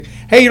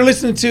Hey, you're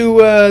listening to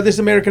This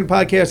American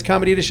Podcast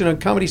Comedy Edition on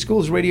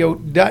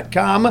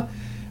ComedySchoolsRadio.com.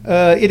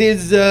 It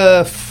is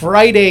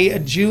Friday,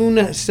 June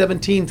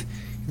 17th,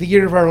 the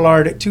year of our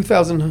Lord,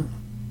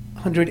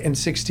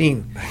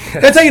 2016.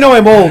 That's how you know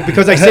I'm old,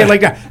 because I say it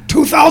like that.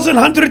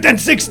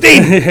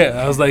 2016!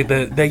 Yeah, I was like,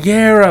 the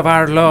year of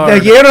our Lord.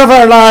 The year of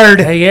our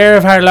Lord. The year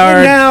of our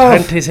Lord, Now,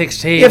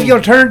 2016. if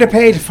you'll turn to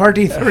page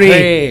 43.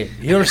 Hey,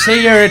 you'll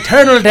see your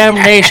eternal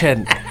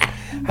damnation.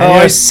 And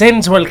your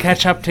sins will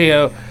catch up to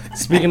you.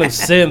 Speaking of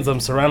sins,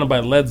 I'm surrounded by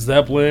Led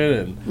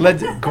Zeppelin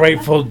and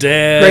Grateful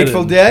Dead. And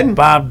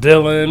Bob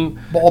Dylan.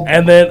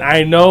 And then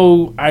I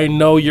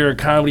know you're a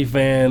comedy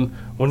fan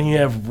when you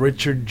have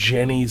Richard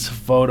Jeni's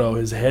photo,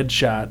 his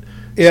headshot,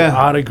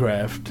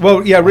 autographed.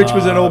 Well, yeah, Rich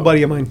was an old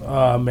buddy of mine.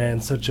 Oh, man,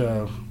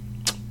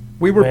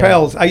 We were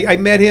pals. I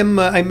met him.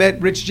 I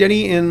met Rich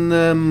Jeni in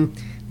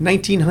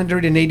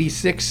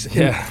 1986.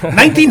 Yeah.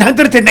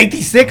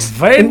 1996.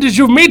 When did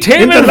you meet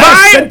him in the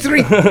last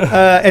century?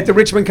 At the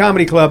Richmond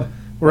Comedy Club,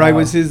 where I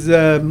was his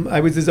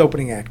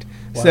opening act.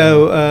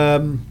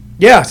 Wow.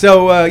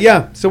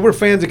 So we're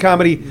fans of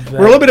comedy. We're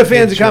a little bit of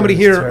fans of comedy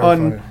here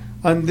on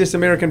This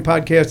American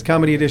Podcast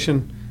Comedy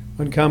Edition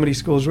on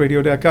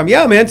ComedySchoolsRadio.com.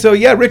 Yeah, man. So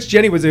yeah, Rich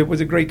Jeni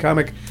was a great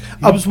comic.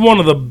 He was one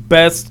of the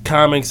best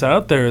comics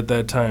out there at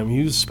that time.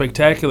 He was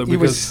spectacular. He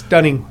was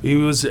stunning. He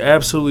was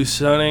absolutely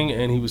stunning,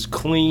 and he was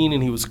clean,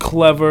 and he was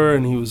clever,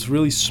 and he was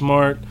really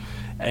smart.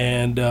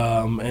 And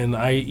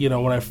I,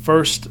 when I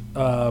first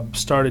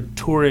started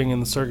touring in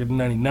the circuit in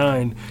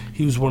 '99,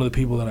 he was one of the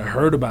people that I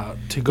heard about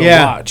to go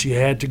watch. You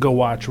had to go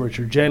watch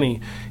Richard Jeni.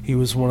 He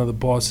was one of the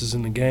bosses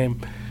in the game,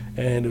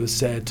 and it was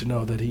sad to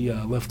know that he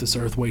left this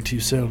earth way too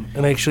soon.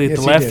 And actually, at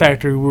the Laugh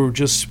Factory, we were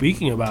just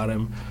speaking about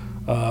him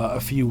a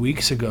few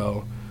weeks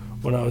ago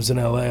when I was in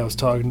LA. I was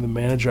talking to the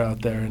manager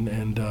out there,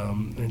 and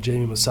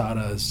Jamie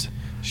Masada has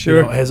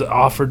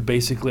offered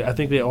basically. I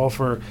think they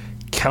offer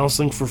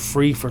counseling for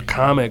free for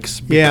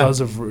comics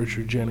because of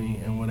Richard Jeni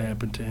and what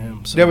happened to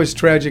him. So. That was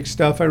tragic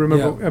stuff. I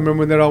remember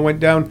when that all went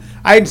down.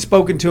 I hadn't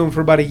spoken to him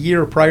for about a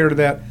year prior to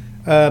that.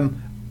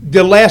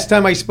 The last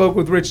time I spoke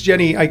with Rich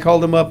Jeni, I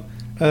called him up.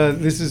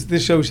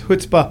 This show's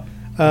Chutzpah.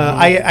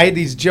 I had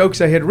these jokes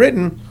I had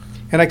written,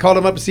 and I called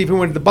him up to see if he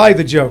wanted to buy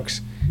the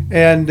jokes.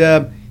 And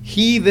I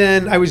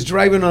was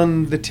driving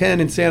on the 10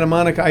 in Santa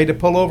Monica. I had to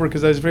pull over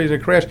because I was ready to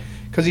crash,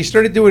 because he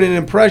started doing an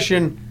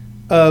impression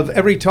of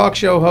every talk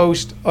show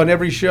host on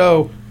every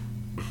show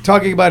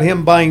talking about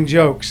him buying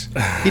jokes.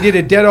 He did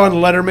a dead-on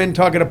Letterman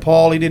talking to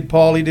Paul. He did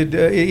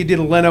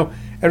Leno.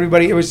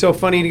 Everybody, it was so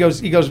funny. And he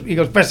goes,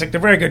 Fessick, they're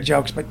very good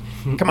jokes, but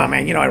come on,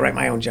 man, I write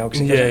my own jokes.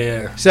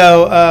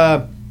 So,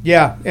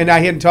 and I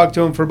hadn't talked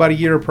to him for about a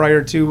year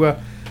prior to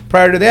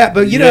that.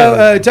 But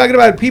talking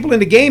about people in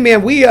the game,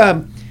 man,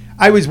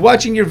 I was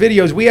watching your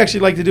videos. We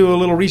actually like to do a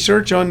little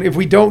research on if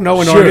we don't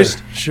know an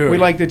artist. Sure. We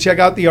like to check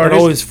out the artist.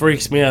 It always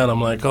freaks me out. I'm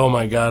like, oh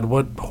my God,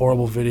 what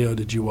horrible video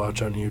did you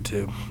watch on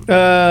YouTube?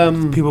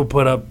 People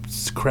put up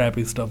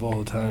crappy stuff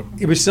all the time.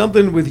 It was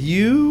something with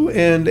you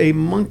and a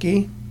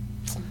monkey.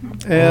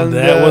 And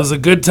that was a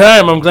good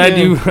time. I'm glad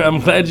you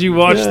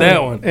watched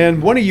that one.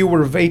 And one of you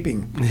were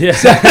vaping.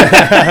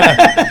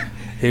 Yeah.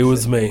 It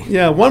was me.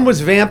 Yeah, one was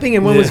vamping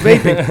and one was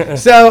vaping.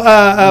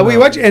 So we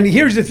watched, and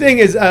here's the thing: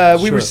 is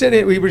we were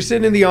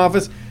sitting in the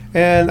office,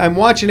 and I'm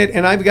watching it,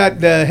 and I've got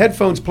the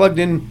headphones plugged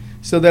in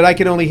so that I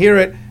can only hear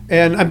it,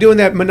 and I'm doing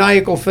that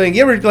maniacal thing.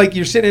 You ever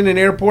you're sitting in an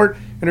airport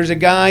and there's a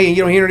guy and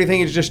you don't hear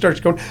anything, and it just starts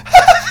going.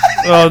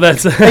 Oh,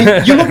 that's.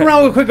 And you look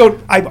around real quick. Go.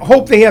 I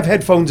hope they have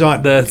headphones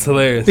on. That's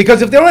hilarious.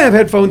 Because if they don't have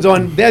headphones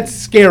on, that's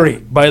scary.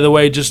 By the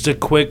way, just a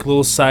quick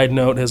little side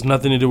note, has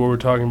nothing to do with what we're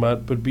talking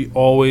about, but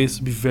always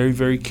be very,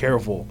 very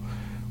careful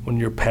when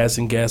you're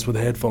passing gas with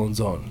headphones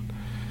on.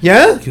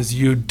 Yeah. Because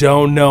you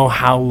don't know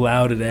how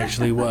loud it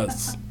actually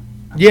was.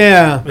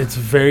 Yeah. It's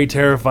very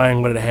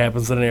terrifying when it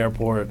happens at an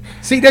airport.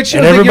 See, that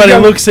shows. And everybody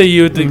looks at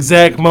you at the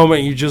exact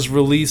moment you just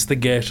release the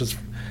gaseous.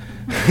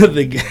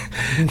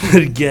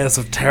 the gas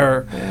of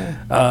terror,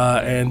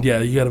 and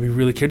you got to be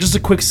really careful. Just a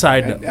quick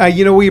side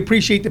note. We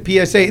appreciate the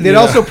PSA. That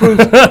also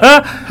proves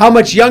how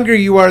much younger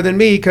you are than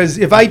me. Because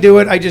if I do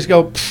it, I just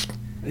go. Pfft.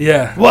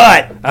 Yeah.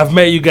 What? I've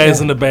met you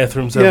guys in the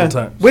bathroom several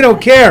times. We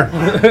don't care.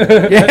 We're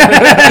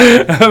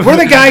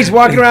the guys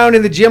walking around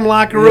in the gym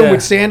locker room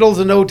with sandals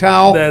and no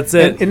towel. That's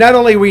it. And not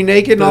only are we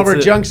naked and all of our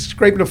junk's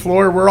scraping the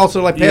floor, we're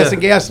also passing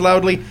gas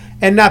loudly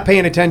and not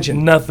paying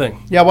attention.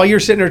 Nothing. Yeah, while you're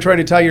sitting there trying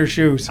to tie your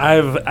shoes.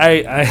 Are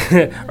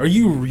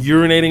you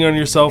urinating on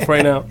yourself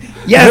right now?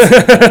 Yes.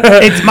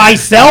 It's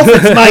myself.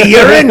 It's my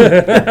urine.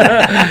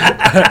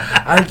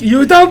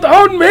 You don't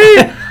own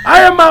me.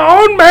 I am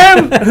my own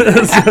man.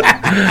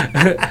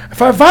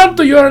 If I want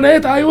to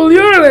urinate, I will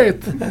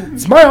urinate.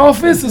 It's my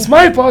office. It's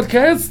my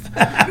podcast.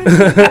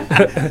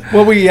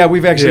 Well,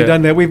 we've actually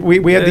done that.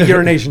 We had the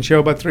urination show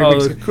about 3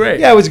 weeks ago.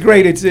 Great. Yeah, it was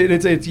great. It's a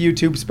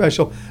YouTube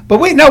special. But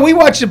we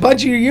watched a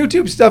bunch of your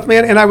YouTube stuff,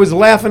 man, and I was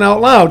laughing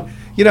out loud.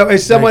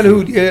 As someone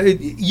who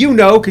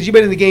because you've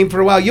been in the game for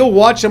a while, you'll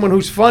watch someone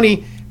who's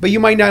funny, but you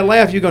might not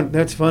laugh. You're going,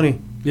 that's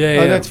funny.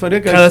 Yeah, that's funny.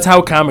 That's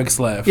how comics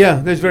laugh. Yeah,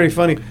 that's very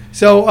funny.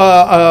 So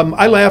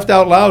I laughed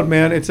out loud,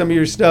 man, at some of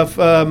your stuff.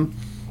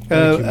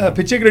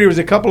 Particularly, there was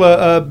a couple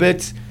of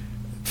bits.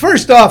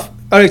 First off,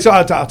 all right, so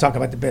I'll talk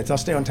about the bits. I'll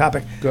stay on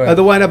topic. Go ahead.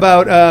 The one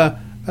about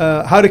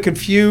how to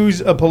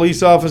confuse a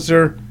police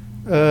officer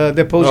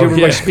that pulls you over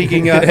by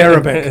speaking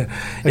Arabic. Okay.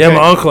 Yeah,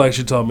 my uncle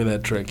actually taught me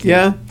that trick.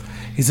 Yeah?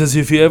 He says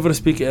if you ever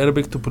speak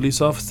Arabic to a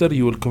police officer,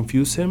 you will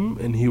confuse him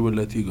and he will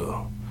let you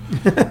go.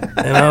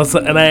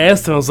 and I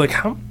asked him, I was like,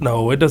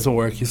 no, it doesn't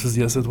work. He says,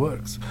 yes, it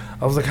works.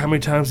 I was like, how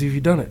many times have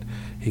you done it?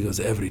 He goes,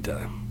 every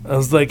time. I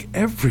was like,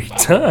 every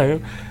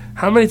time?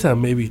 How many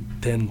times? Maybe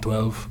 10,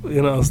 12.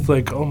 I was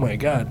like, oh my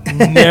God.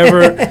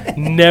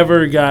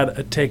 Never got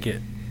a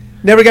ticket.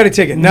 Never got a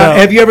ticket. Now,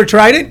 have you ever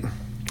tried it?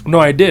 No,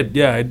 I did.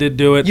 Yeah, I did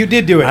do it. You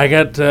did do it. I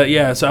got,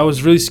 so I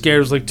was really scared. It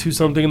was like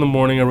 2-something in the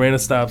morning. I ran a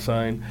stop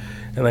sign.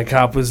 And the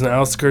cop was in the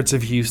outskirts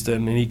of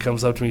Houston, and he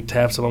comes up to me,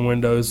 taps on the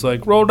window. He's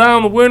like, roll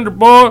down the window,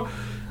 boy.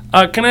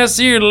 Can I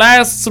see your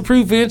license and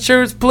proof of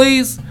insurance,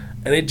 please?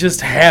 And it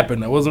just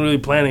happened. I wasn't really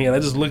planning it. I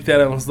just looked at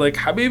him and was like,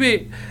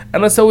 حبيبي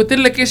أنا سويت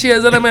لك إيش يا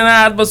زلمة أنا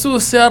قاعد بسوق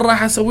السيارة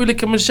راح أسوي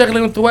لك من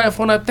شغلة وأنت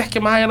واقف هنا بتحكي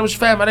معي أنا مش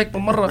فاهم عليك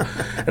بالمرة.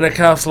 And the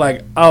cop's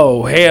like,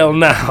 oh, hell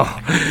no.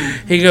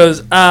 He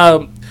goes,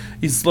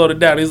 he slowed it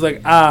down. He's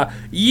like,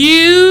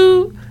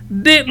 you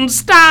didn't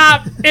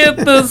stop at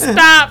the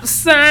stop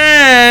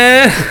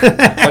sign.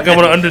 Like I'm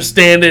gonna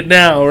understand it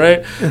now,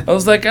 right? I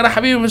was like, أنا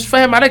حبيبي مش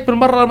فاهم عليك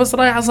بالمرة بس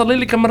رايح أصلي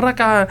لي كم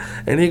ركعة.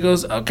 And he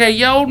goes, okay,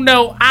 yo,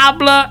 no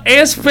habla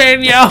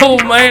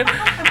español, man.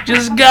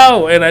 Just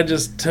go. And I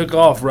just took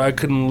off, right? I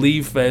couldn't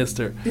leave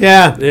faster.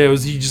 Yeah. It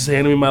was, he just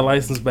handed me my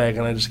license back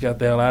and I just got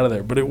the hell out of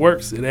there. But it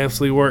works. It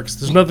absolutely works.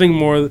 There's nothing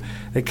more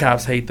that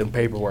cops hate than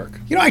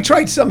paperwork. I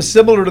tried something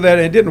similar to that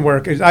and it didn't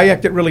work. I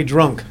acted really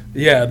drunk.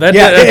 Yeah, that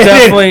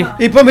definitely.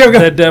 He put me over.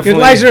 That definitely.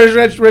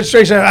 License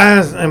registration.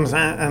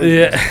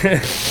 Yeah.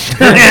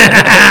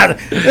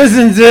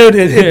 Listen, dude,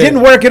 it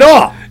didn't work at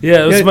all.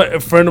 Yeah, it was a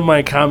friend of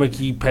mine, comic.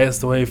 He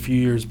passed away a few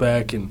years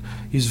back, and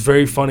he's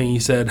very funny. He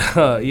said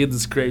he had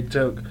this great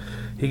joke.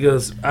 He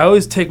goes, I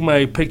always take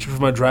my picture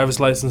for my driver's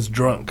license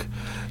drunk.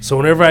 So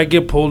whenever I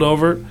get pulled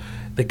over,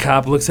 the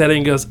cop looks at it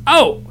and goes,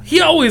 oh,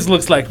 he always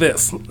looks like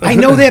this. I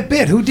know that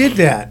bit. Who did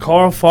that?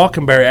 Carl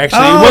Falkenberry.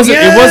 Actually,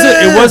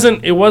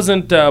 it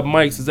wasn't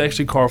Mike's. It's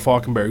actually Carl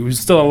Falkenberry. He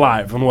was still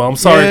alive. Well, I'm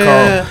sorry,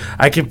 Carl.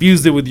 I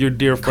confused it with your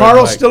dear friend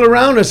Carl's Mike. Still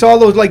around us. All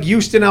those like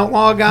Houston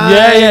outlaw guys.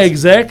 Yeah,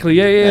 exactly.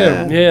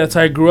 Yeah. That's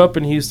how I grew up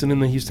in Houston, in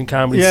the Houston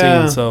comedy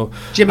scene. So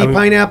Jimmy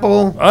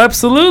Pineapple.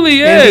 Absolutely,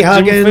 yeah. Andy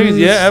Huggins.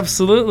 Yeah,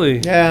 absolutely.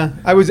 Yeah,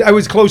 I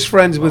was close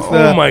friends with.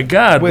 Oh my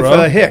God, with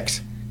bro.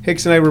 Hicks.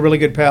 Hicks and I were really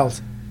good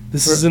pals.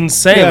 This is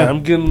insane. Yeah.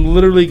 I'm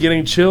literally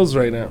getting chills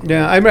right now.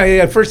 Yeah, I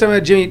remember first time I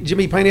met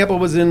Jimmy Pineapple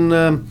was in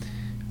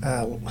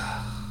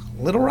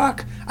Little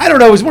Rock. I don't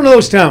know. It was one of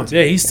those towns.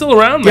 Yeah, he's still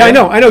around, man.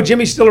 Yeah, I know.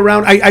 Jimmy's still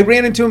around. I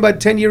ran into him about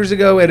 10 years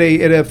ago at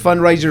a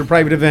fundraiser,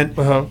 private event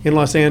in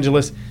Los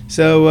Angeles.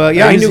 So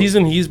I knew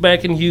he's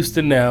back in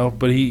Houston now,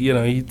 but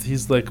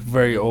he's like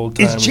very old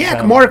time. Is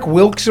Jack Mark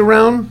Wilkes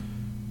around?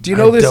 Do you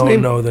know this name? I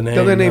don't know the name.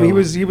 Know that name. No.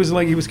 He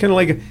was kind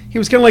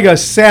of like a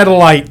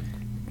satellite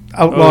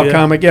outlaw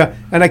comic. Yeah,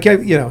 and I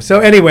kept So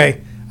anyway,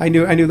 I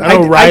knew. I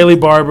know Riley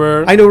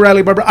Barber. I know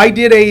Riley Barber. I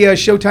did a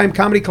Showtime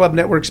Comedy Club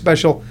Network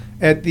special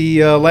at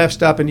the Laugh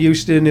Stop in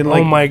Houston.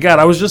 Oh my God!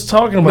 I was just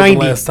talking about the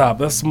Laugh Stop.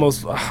 That's the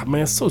most.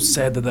 Man, it's so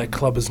sad that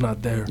club is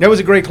not there. That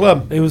was a great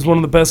club. It was one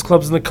of the best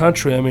clubs in the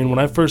country. I mean, when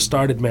I first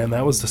started, man,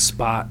 that was the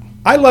spot.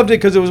 I loved it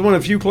because it was one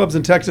of the few clubs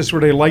in Texas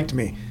where they liked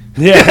me.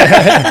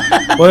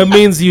 Yeah. Well, it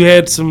means you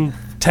had some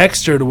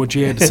texture to what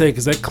you had to say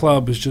because that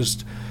club is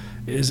just.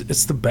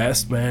 It's the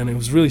best, man. It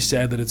was really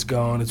sad that it's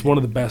gone. It's one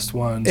of the best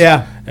ones.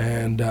 Yeah.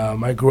 And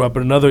I grew up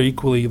at another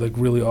equally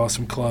really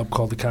awesome club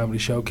called the Comedy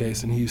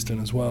Showcase in Houston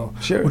as well.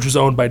 Sure. Which was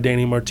owned by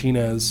Danny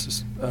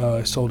Martinez.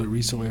 I sold it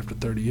recently after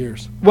 30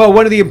 years. Well,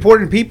 one of the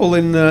important people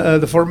in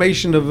the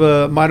formation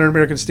of modern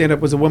American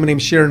stand-up was a woman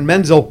named Sharon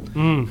Menzel,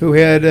 who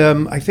had,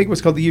 I think it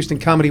was called the Houston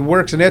Comedy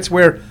Works, and that's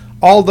where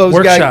all those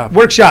guys...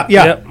 Workshop,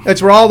 yeah. Yep.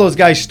 That's where all those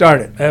guys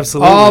started.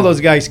 Absolutely. All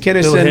those guys.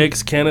 Kinnison. Bill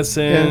Hicks,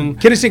 Kinnison. Yeah.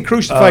 Kinnison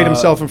crucified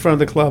himself in front of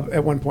the club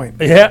at one point.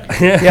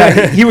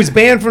 Yeah. He was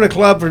banned from the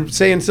club for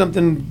saying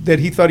something that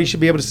he thought he should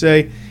be able to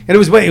say. And it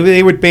was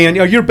they would ban,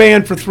 you're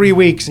banned for 3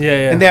 weeks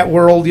in that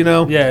world,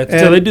 Yeah,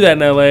 so they do that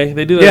in L.A.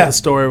 They do that at the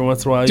store every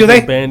once in a while. Do they?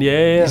 Get banned.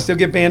 Yeah. You still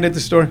get banned at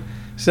the store?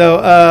 So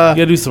you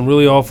gotta do some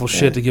really awful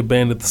shit to get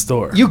banned at the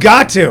store. You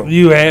got to.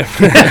 You have.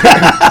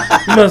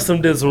 You must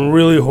have did some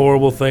really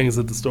horrible things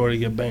at the store to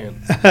get banned.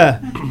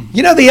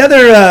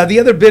 The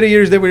other bit of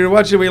yours that we were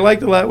watching we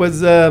liked a lot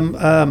was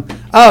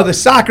the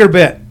soccer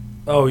bit.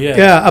 Oh yeah.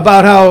 Yeah,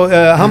 about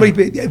how many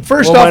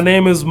first off, my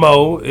name is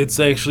Mo. It's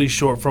actually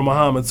short for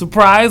Muhammad.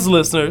 Surprise,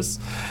 listeners.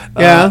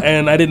 Yeah.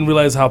 And I didn't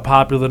realize how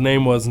popular the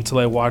name was until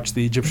I watched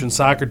the Egyptian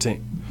soccer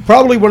team.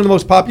 Probably one of the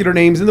most popular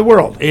names in the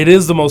world. It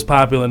is the most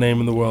popular name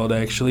in the world,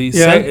 actually.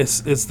 Yeah.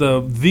 It's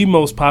the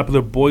most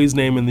popular boy's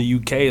name in the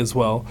UK as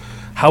well.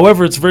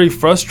 However, it's very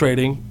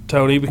frustrating,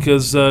 Tony,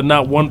 because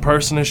not one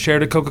person has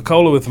shared a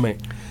Coca-Cola with me.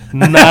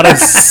 Not a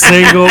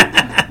single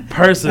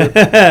person.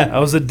 I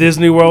was at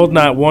Disney World,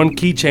 not one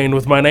keychain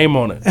with my name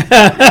on it.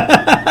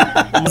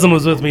 My cousin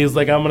was with me. He's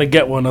like, I'm going to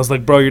get one. I was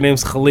like, bro, your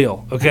name's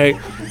Khalil, okay?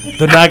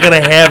 They're not going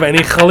to have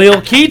any Khalil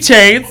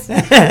keychains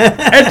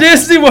at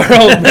Disney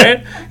World,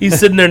 man. He's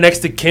sitting there next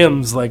to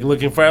Kim's, like,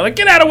 looking for her. Like,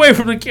 get out away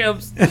from the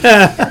Kim's.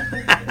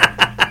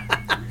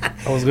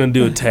 I was going to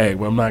do a tag,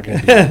 but I'm not going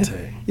to do a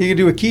tag. You can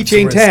do a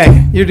keychain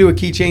tag. You do a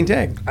keychain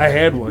tag. I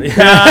had one.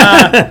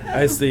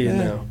 I see it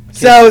now.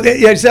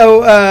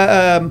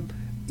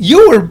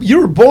 You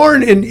were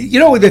born in,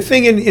 the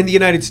thing in the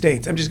United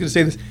States, I'm just going to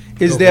say this,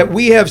 is that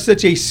we have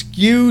such a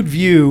skewed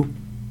view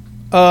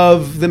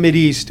of the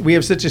Mideast. We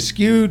have such a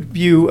skewed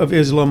view of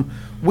Islam.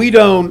 We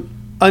don't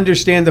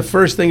understand the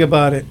first thing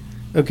about it,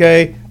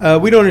 okay?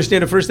 We don't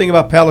understand the first thing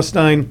about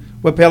Palestine.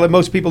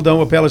 Most people don't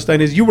know what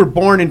Palestine is. You were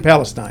born in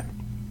Palestine.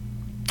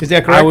 Is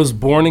that correct? I was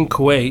born in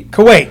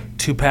Kuwait.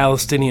 To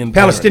Palestinian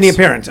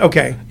parents.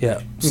 Okay.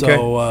 Yeah.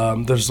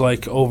 So there's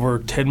like over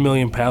 10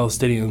 million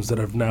Palestinians that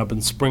have now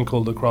been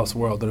sprinkled across the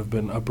world that have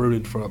been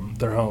uprooted from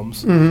their homes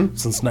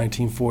since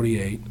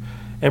 1948,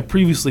 and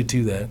previously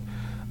to that.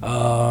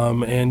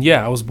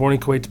 I was born in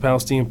Kuwait to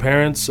Palestinian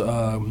parents.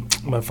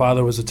 My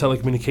father was a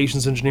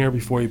telecommunications engineer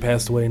before he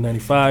passed away in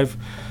 95.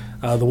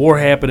 The war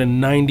happened in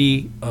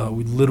 90.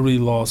 We literally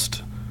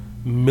lost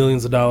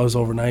millions of dollars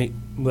overnight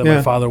that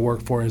my father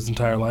worked for his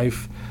entire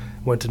life.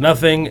 Went to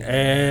nothing,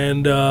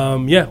 and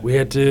we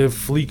had to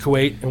flee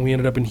Kuwait, and we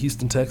ended up in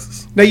Houston,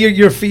 Texas. Now,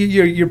 your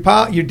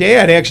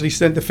dad actually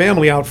sent the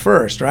family out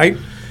first, right?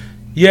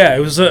 Yeah, it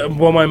was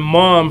my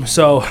mom.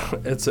 So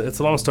it's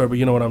a long story, but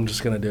you know what I'm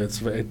just gonna do.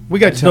 We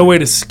got time. No way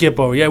to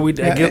skip over. Yeah, we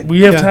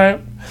have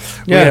time.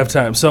 We have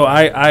time. So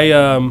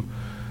I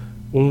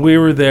when we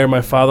were there,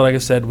 my father, like I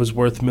said, was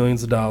worth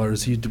millions of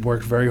dollars. He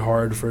worked very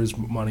hard for his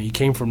money. He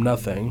came from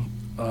nothing.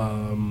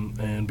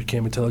 And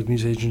became a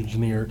telecommunications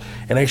engineer,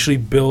 and actually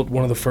built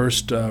one of the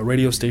first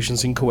radio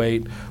stations in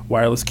Kuwait,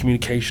 wireless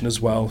communication as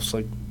well. It's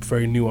like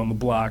very new on the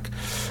block,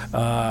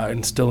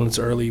 and still in its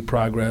early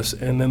progress.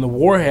 And then the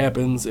war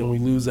happens, and we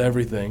lose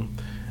everything.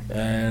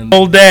 And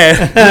old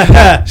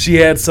dad, she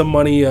had some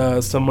money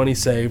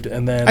saved,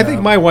 and then I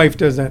think my wife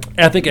does that.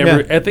 I think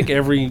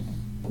every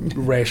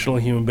rational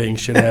human being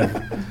should have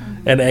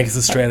an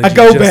exit strategy, a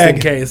go just bag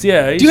in case.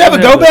 Yeah. Do you have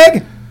a go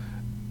bag?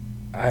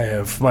 I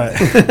have my.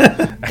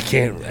 I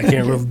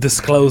can't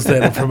disclose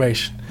that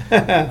information.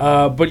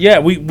 But yeah,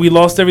 we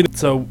lost everything.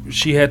 So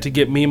she had to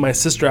get me and my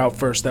sister out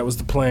first. That was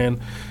the plan,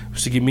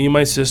 was to get me and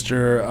my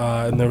sister.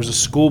 And there was a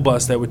school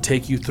bus that would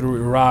take you through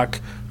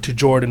Iraq to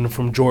Jordan. And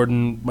from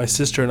Jordan, my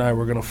sister and I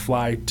were going to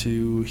fly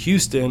to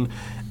Houston,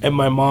 and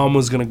my mom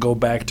was going to go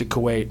back to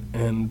Kuwait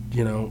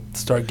and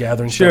start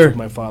gathering stuff with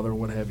my father or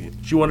what have you.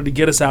 She wanted to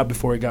get us out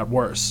before it got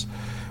worse,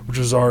 which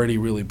was already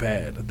really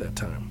bad at that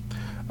time.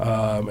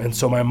 And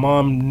so my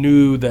mom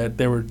knew that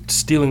they were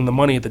stealing the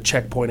money at the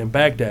checkpoint in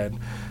Baghdad.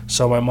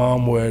 So my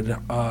mom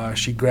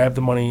she grabbed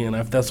the money, and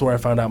that's where I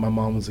found out my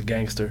mom was a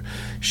gangster.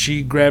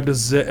 She grabbed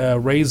a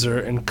razor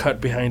and cut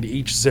behind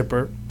each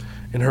zipper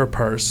in her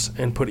purse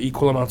and put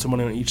equal amounts of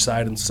money on each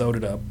side and sewed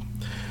it up.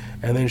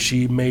 And then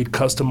she made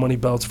custom money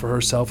belts for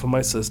herself and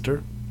my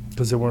sister,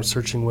 because they weren't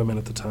searching women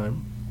at the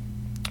time.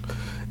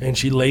 And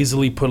she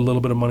lazily put a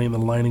little bit of money in the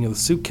lining of the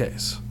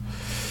suitcase.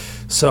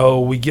 So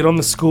we get on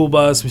the school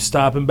bus, we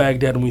stop in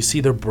Baghdad, and we see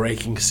they're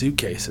breaking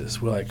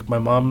suitcases. We're like, my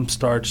mom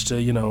starts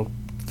to,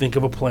 think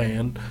of a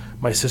plan.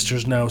 My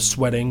sister's now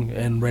sweating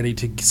and ready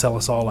to sell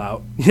us all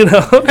out. She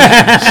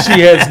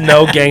has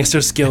no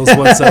gangster skills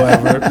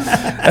whatsoever.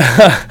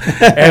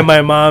 And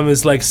my mom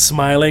is like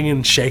smiling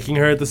and shaking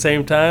her at the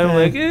same time,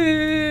 like,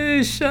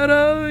 hey, shut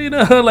up,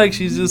 like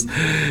she's just,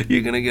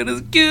 you're gonna get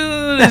us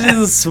killed. And she's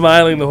just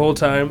smiling the whole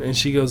time. And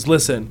she goes,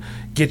 listen,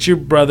 get your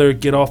brother,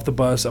 get off the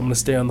bus. I'm gonna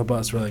stay on the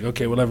bus. We're like,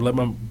 okay, whatever, let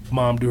my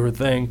mom do her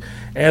thing.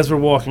 As we're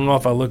walking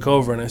off, I look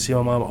over and I see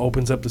my mom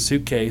opens up the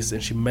suitcase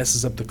and she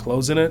messes up the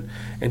clothes in it,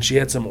 and she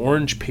had some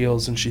orange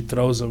peels and she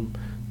throws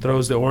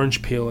the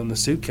orange peel in the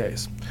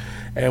suitcase.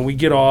 And we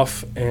get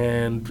off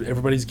and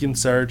everybody's getting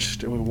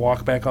searched, and we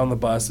walk back on the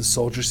bus. The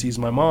soldier sees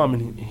my mom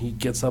and he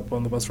gets up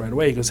on the bus right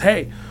away. He goes,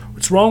 hey,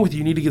 what's wrong with you?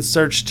 You need to get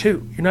searched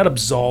too. You're not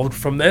absolved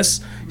from this.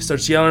 He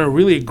starts yelling at her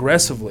really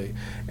aggressively,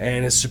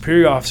 and his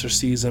superior officer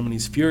sees him and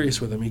he's furious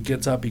with him. He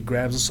gets up, he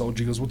grabs the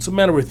soldier, he goes, what's the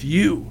matter with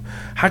you?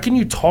 How can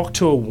you talk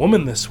to a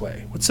woman this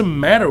way? What's the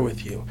matter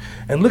with you?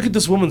 And look at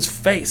this woman's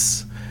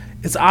face.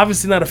 It's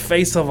obviously not a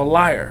face of a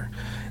liar.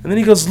 And then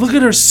he goes, look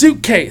at her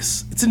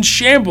suitcase. It's in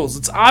shambles.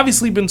 It's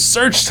obviously been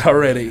searched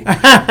already.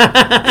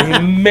 And he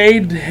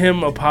made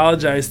him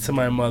apologize to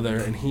my mother,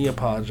 and he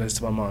apologized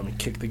to my mom and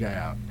kicked the guy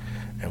out.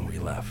 And we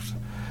left.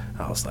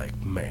 I was like,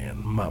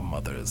 man, my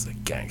mother is a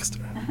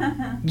gangster.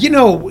 You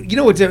know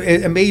what's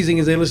amazing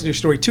as I listen to your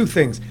story? Two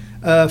things.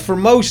 For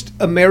most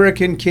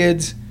American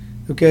kids,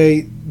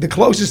 okay, the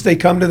closest they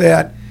come to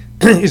that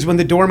is when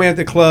the doorman at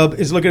the club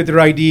is looking at their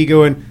ID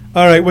going,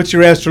 all right, what's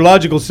your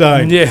astrological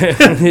sign? Yeah.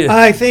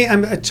 I think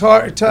I'm a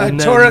Taurus,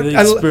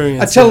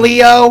 a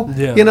Leo.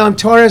 Yeah. You know, I'm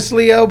Taurus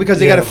Leo because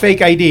they got a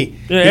fake ID.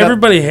 Yeah,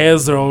 everybody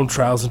has their own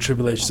trials and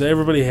tribulations.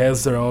 Everybody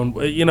has their own,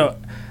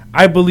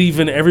 I believe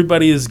in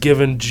everybody is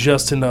given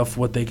just enough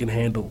what they can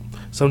handle.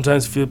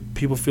 Sometimes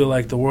people feel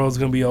like the world's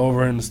going to be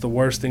over and it's the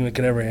worst thing that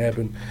could ever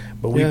happen,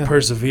 but we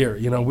persevere.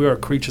 We are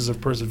creatures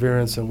of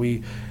perseverance, and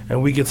we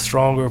get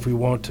stronger if we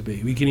want to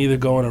be. We can either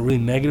go in a really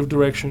negative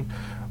direction,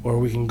 or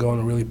we can go in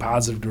a really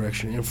positive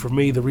direction. And for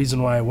me, the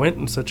reason why I went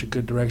in such a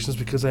good direction is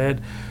because I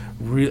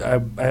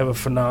have a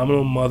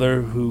phenomenal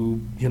mother who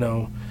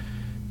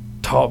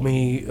taught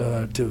me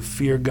to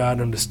fear God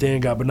and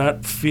understand God, but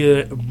not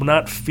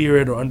fear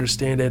it or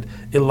understand it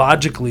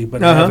illogically,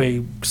 but have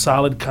a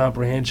solid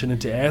comprehension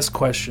and to ask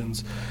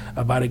questions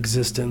about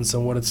existence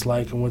and what it's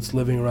like and what's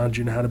living around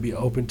you and how to be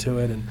open to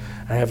it. And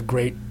I have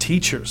great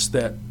teachers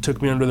that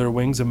took me under their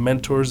wings and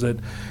mentors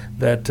that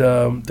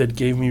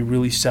gave me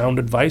really sound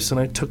advice, and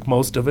I took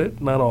most of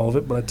it, not all of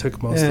it, but I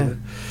took most of it.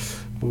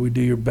 But we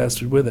do your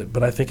best with it.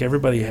 But I think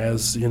everybody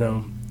has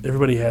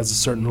a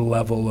certain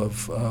level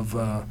of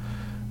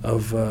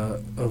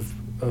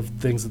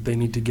things that they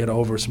need to get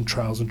over, some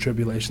trials and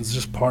tribulations. It's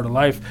just part of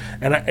life.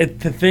 And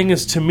the thing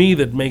is, to me,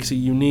 that makes it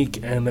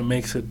unique and that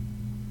makes it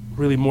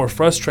really more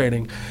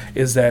frustrating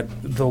is that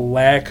the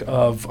lack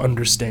of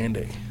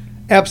understanding.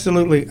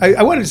 Absolutely.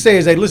 I wanted to say,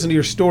 as I listened to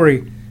your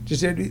story,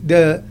 just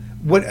it's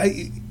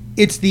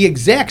the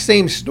exact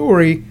same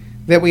story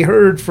that we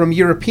heard from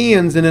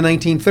Europeans in the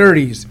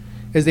 1930s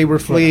as they were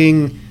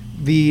fleeing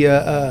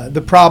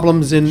the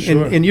problems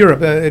in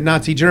Europe, in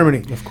Nazi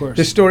Germany. Of course.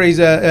 The stories,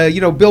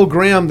 Bill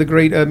Graham, the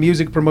great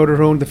music promoter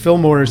who owned the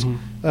Fillmores,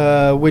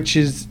 which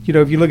is,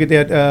 if you look at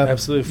that,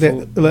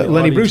 absolutely,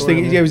 Lenny Bruce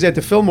thing, he was at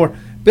the Fillmore.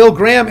 Bill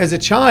Graham, as a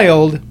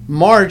child,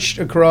 marched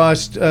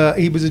across,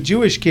 he was a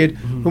Jewish kid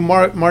who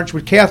marched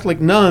with Catholic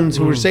nuns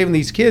who were saving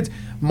these kids,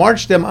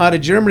 marched them out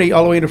of Germany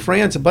all the way into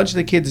France. A bunch of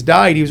the kids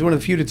died. He was one of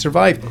the few that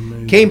survived.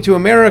 Amazing. Came to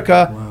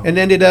America and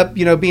ended up,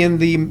 being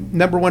the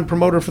number one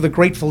promoter for the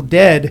Grateful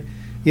Dead,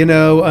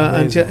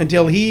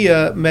 until he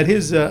met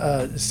his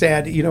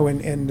sad,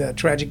 and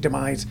tragic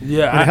demise.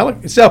 Yeah.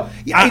 It's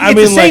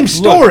the same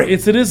story.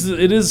 Look, it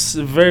is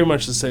very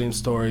much the same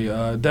story.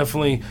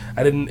 Definitely,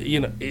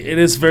 it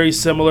is very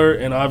similar,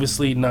 and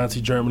obviously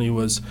Nazi Germany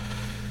was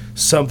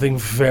something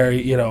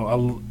very,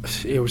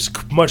 it was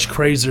much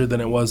crazier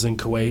than it was in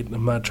Kuwait.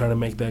 I'm not trying to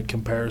make that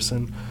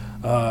comparison.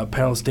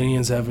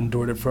 Palestinians have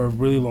endured it for a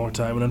really long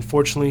time, and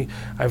unfortunately,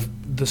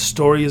 the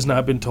story has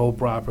not been told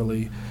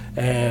properly,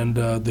 and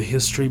the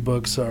history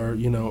books are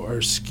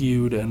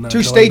skewed and not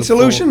two-state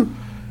solution.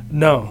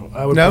 No,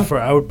 I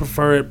would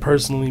prefer it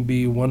personally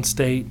be one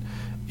state,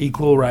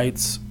 equal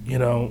rights.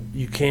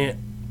 You can't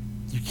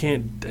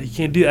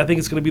do. I think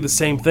it's going to be the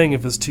same thing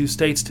if it's two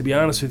states. To be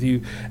honest with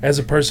you, as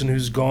a person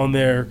who's gone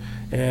there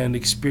and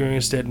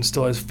experienced it and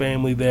still has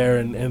family there,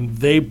 and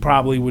they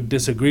probably would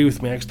disagree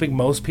with me. I actually think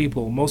most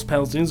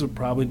Palestinians would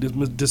probably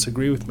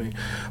disagree with me,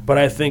 but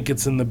I think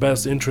it's in the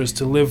best interest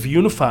to live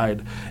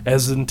unified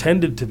as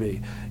intended to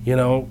be.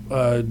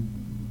 The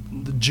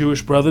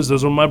Jewish brothers,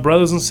 those are my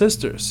brothers and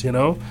sisters. And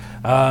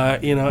I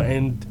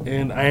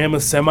am a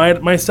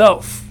Semite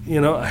myself.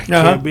 I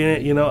can't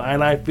be,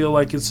 and I feel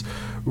like it's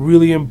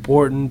really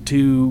important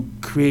to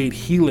create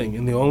healing,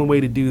 and the only way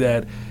to do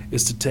that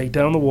is to take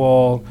down the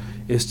wall,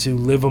 is to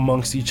live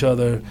amongst each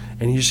other,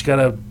 and you just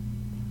gotta,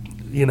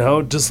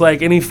 just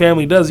like any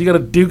family does, you gotta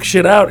duke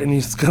shit out, and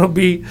it's gonna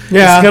be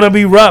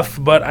rough,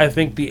 but I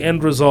think the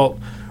end result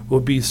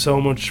will be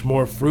so much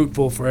more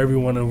fruitful for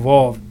everyone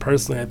involved.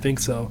 Personally, I think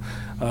so.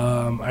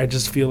 I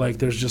just feel like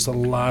there's just a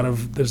lot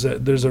of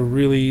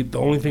the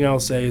only thing I'll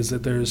say is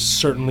that there is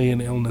certainly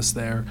an illness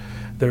there.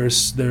 There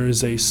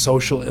is a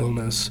social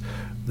illness.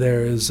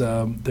 There is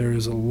a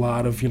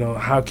lot of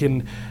how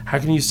can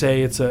you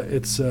say it's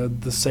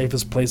the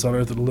safest place on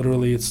earth, and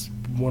literally it's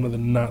one of the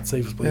not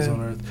safest places on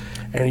earth,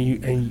 and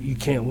you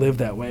can't live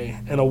that way.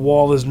 And a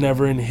wall is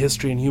never in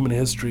history, in human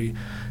history,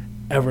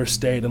 ever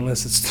stayed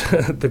unless it's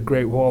the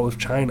Great Wall of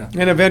China.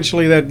 And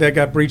eventually that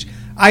got breached.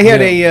 I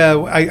had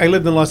I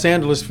lived in Los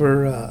Angeles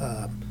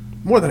for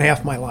more than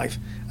half my life,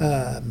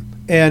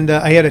 and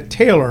I had a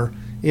tailor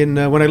when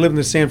I lived in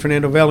the San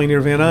Fernando Valley near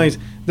Van Nuys,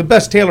 the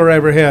best tailor I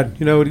ever had.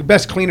 The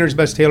best cleaner's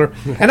best tailor.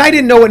 And I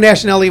didn't know what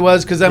nationality he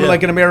was because I'm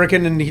like an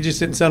American, and he just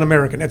didn't sound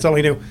American. That's all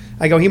I knew.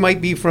 I go, he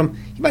might be from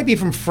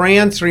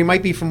France, or he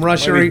might be from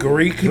Russia, or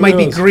Greek. He might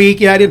be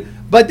Greek. Yeah, I didn't.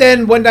 But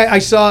then one day I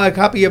saw a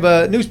copy of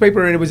a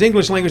newspaper, and it was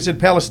English language, said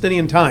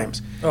Palestinian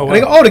Times. Oh, wow.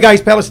 And I go, the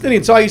guy's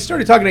Palestinian. So I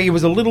started talking to him. He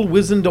was a little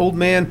wizened old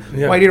man,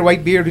 white hair,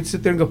 white beard. He'd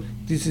sit there and go,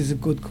 "This is a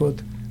good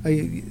coat.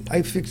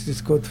 I fixed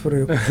this coat for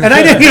you." And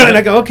I didn't, and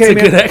I go, "Okay, it's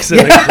man." A good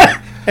accent. Yeah.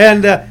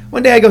 And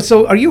one day I go,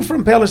 "So are you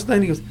from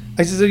Palestine?" He goes,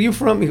 "I says, are you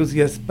from?" He goes,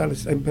 "Yes,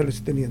 I'm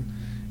Palestinian."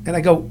 And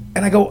I go,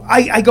 and I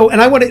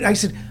wanted. I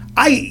said,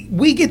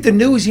 we get the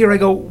news here. I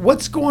go,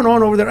 "What's going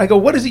on over there?" I go,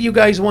 "What is it you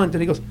guys want?"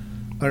 And he goes,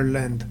 "Our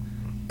land."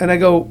 And I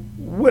go,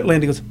 "What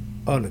land?" He goes,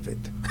 "All of it."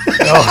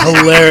 Oh,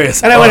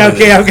 hilarious. And I went,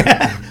 okay.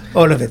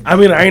 All of it. I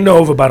mean, I know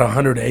of about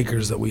 100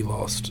 acres that we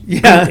lost.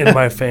 Yeah. In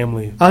my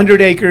family.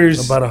 100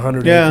 acres. About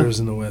 100 acres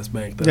in the West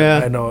Bank.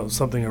 Yeah. I know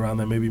something around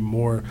that, maybe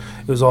more.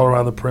 It was all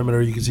around the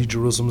perimeter. You can see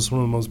Jerusalem. It's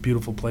one of the most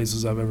beautiful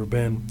places I've ever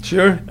been.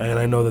 Sure. And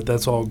I know that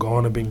that's all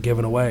gone and been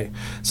given away.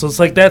 So it's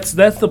like that's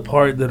the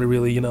part that it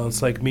really,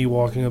 it's like me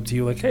walking up to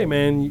you like, hey,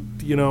 man,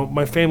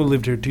 my family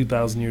lived here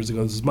 2,000 years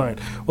ago. This is mine.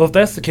 Well, if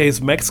that's the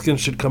case, Mexicans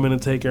should come in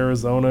and take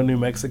Arizona, New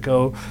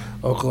Mexico,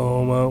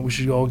 Oklahoma. We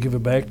should all give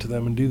it back to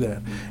them and do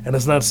that. And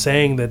it's not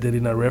saying that they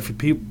did not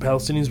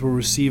Palestinians were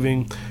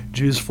receiving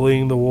Jews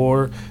fleeing the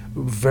war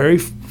very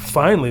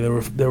finely.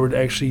 They were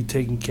actually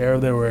taken care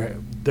of.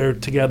 They're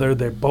together.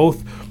 They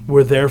both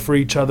were there for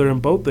each other in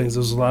both things.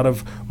 There's a lot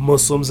of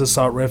Muslims that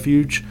sought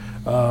refuge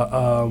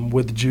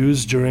with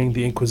Jews during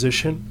the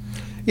Inquisition.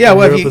 Yeah,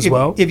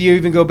 well, if you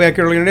even go back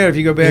earlier than that, if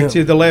you go back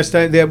to the last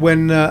time that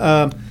when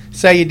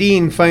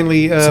Sayyidin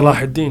finally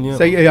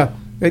Salahuddin,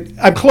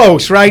 I'm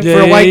close, right? For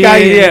a white guy.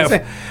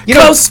 Yeah.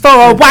 Close for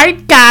a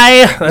white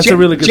guy. That's a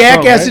really good Jack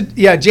song,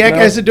 right? Jack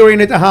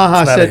Asadorian at the Ha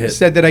Ha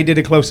said that I did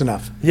it close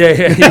enough. Yeah,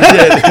 he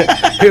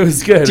did. It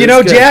was good. Do you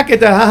know Jack at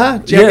the Ha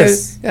Ha?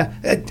 Yes.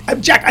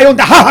 I'm Jack. I own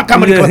the Ha Ha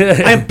Comedy Club.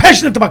 I am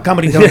passionate about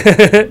comedy, Tony.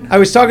 I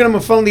was talking to him on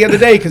the phone the other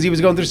day because he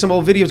was going through some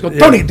old videos going,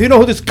 Tony, do you know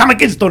who this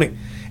comic is, Tony?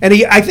 And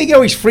I think he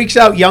always freaks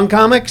out young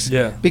comics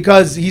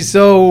because he's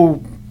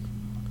so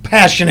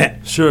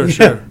passionate. Sure.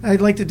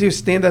 I'd like to do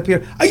stand-up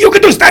here. Oh, you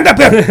can do stand-up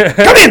here.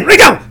 Come in, right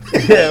now.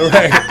 Yeah,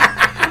 right.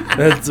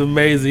 That's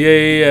amazing.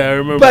 Yeah, I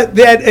remember. But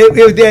that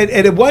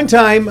at one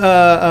time,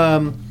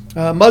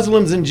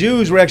 Muslims and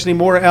Jews were actually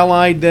more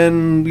allied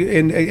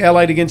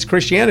allied against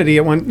Christianity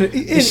at one.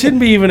 It shouldn't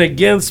be even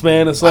against,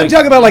 man. It's like I'm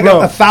talking about like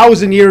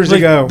 1,000 years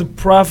ago. The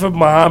Prophet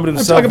Muhammad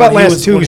himself. I'm talking about last Tuesday. When